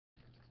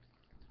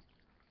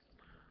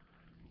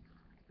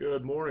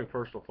Good morning,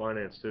 personal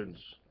finance students.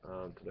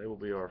 Today will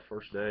be our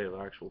first day of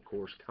actual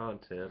course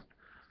content.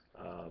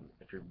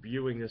 If you're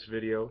viewing this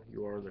video,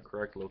 you are in the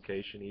correct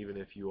location, even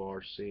if you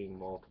are seeing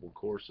multiple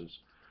courses.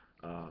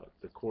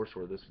 The course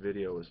where this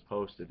video is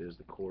posted is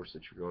the course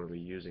that you're going to be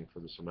using for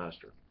the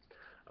semester.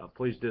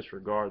 Please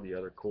disregard the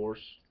other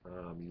course.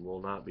 You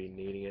will not be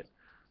needing it.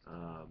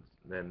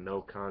 Then no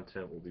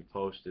content will be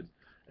posted,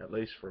 at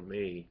least for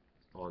me,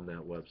 on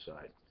that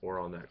website or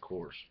on that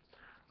course.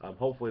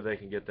 Hopefully they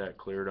can get that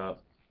cleared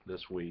up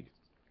this week.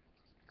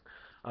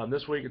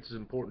 This week it's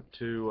important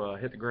to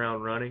hit the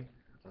ground running.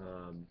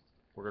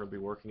 We're going to be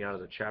working out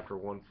of the Chapter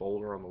 1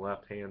 folder on the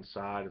left-hand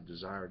side of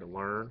Desire to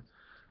Learn.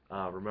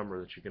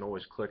 Remember that you can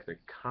always click the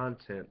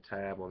Content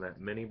tab on that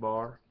mini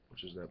bar,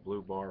 which is that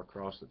blue bar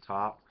across the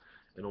top,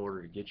 in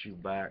order to get you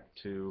back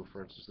to,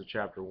 for instance, the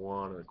Chapter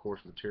 1 or the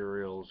course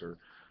materials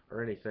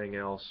or anything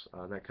else.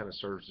 That kind of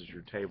serves as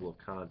your table of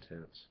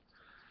contents.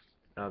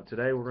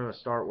 Today we're going to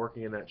start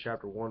working in that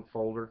Chapter 1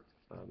 folder.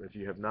 If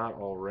you have not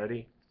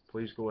already,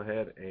 please go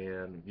ahead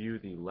and view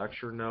the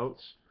lecture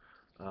notes.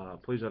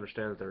 Please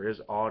understand that there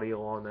is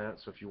audio on that,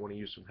 so if you want to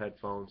use some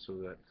headphones so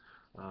that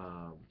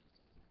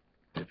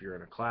if you're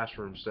in a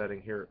classroom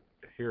setting here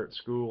at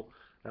school,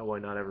 that way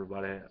not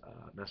everybody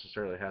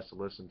necessarily has to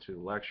listen to the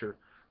lecture,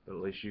 but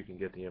at least you can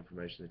get the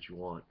information that you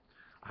want.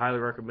 I highly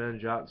recommend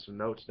jotting some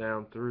notes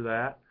down through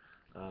that.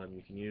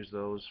 You can use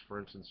those, for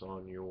instance,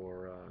 on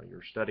your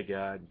study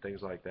guide and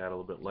things like that a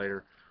little bit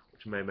later,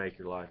 which may make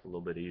your life a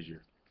little bit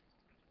easier.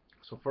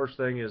 So first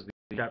thing is the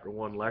Chapter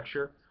 1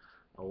 lecture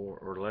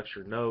or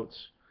lecture notes.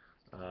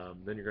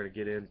 Then you're going to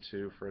get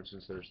into, for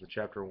instance, there's the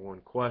Chapter 1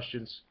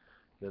 questions.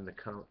 Then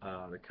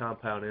the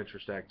compound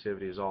interest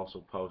activity is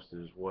also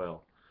posted as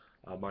well.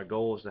 My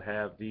goal is to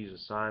have these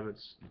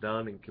assignments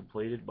done and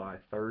completed by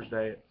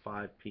Thursday at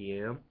 5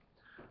 p.m.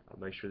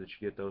 Make sure that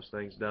you get those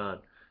things done.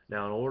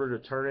 Now, in order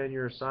to turn in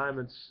your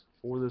assignments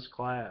for this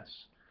class,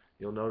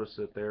 you'll notice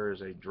that there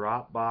is a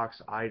Dropbox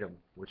item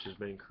which has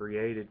been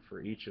created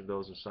for each of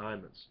those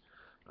assignments.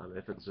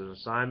 If it's an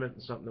assignment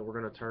and something that we're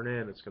going to turn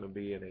in, it's going to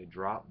be in a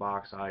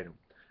Dropbox item.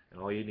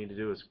 And all you need to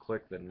do is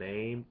click the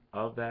name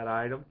of that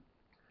item,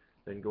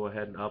 then go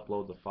ahead and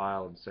upload the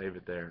file and save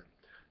it there.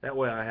 That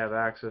way I have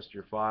access to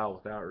your file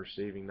without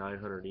receiving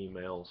 900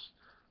 emails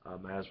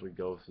as we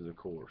go through the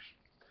course.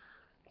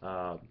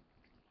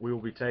 We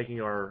will be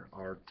taking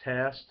our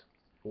test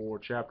for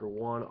Chapter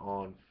 1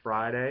 on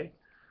Friday.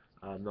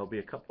 There'll be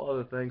a couple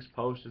other things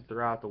posted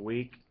throughout the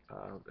week,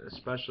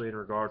 especially in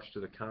regards to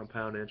the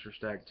compound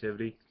interest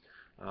activity.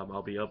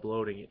 I'll be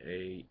uploading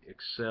a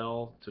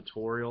Excel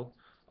tutorial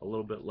a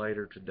little bit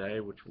later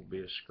today, which will be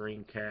a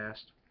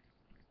screencast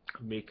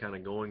of me kind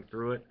of going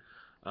through it.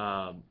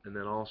 And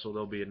then also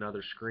there'll be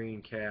another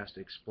screencast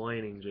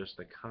explaining just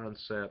the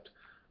concept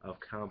of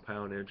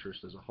compound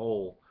interest as a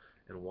whole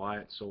and why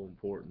it's so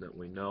important that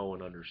we know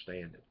and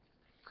understand it.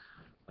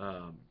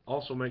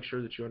 Also make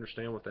sure that you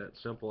understand what that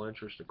simple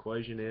interest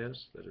equation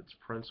is, that it's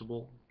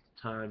principal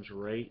times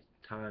rate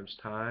times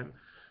time.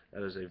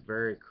 That is a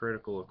very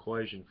critical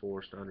equation for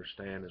us to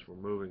understand as we're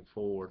moving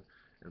forward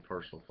in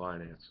personal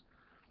finance.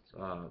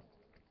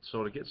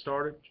 So to get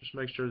started, just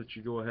make sure that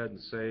you go ahead and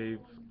save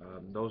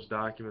those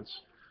documents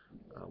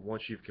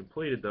once you've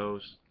completed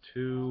those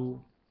to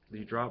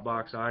the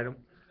Dropbox item.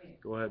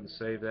 Go ahead and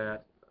save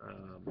that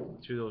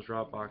to those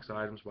Dropbox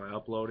items by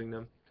uploading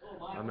them.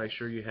 Make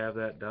sure you have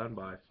that done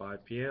by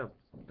 5 p.m.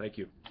 Thank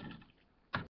you.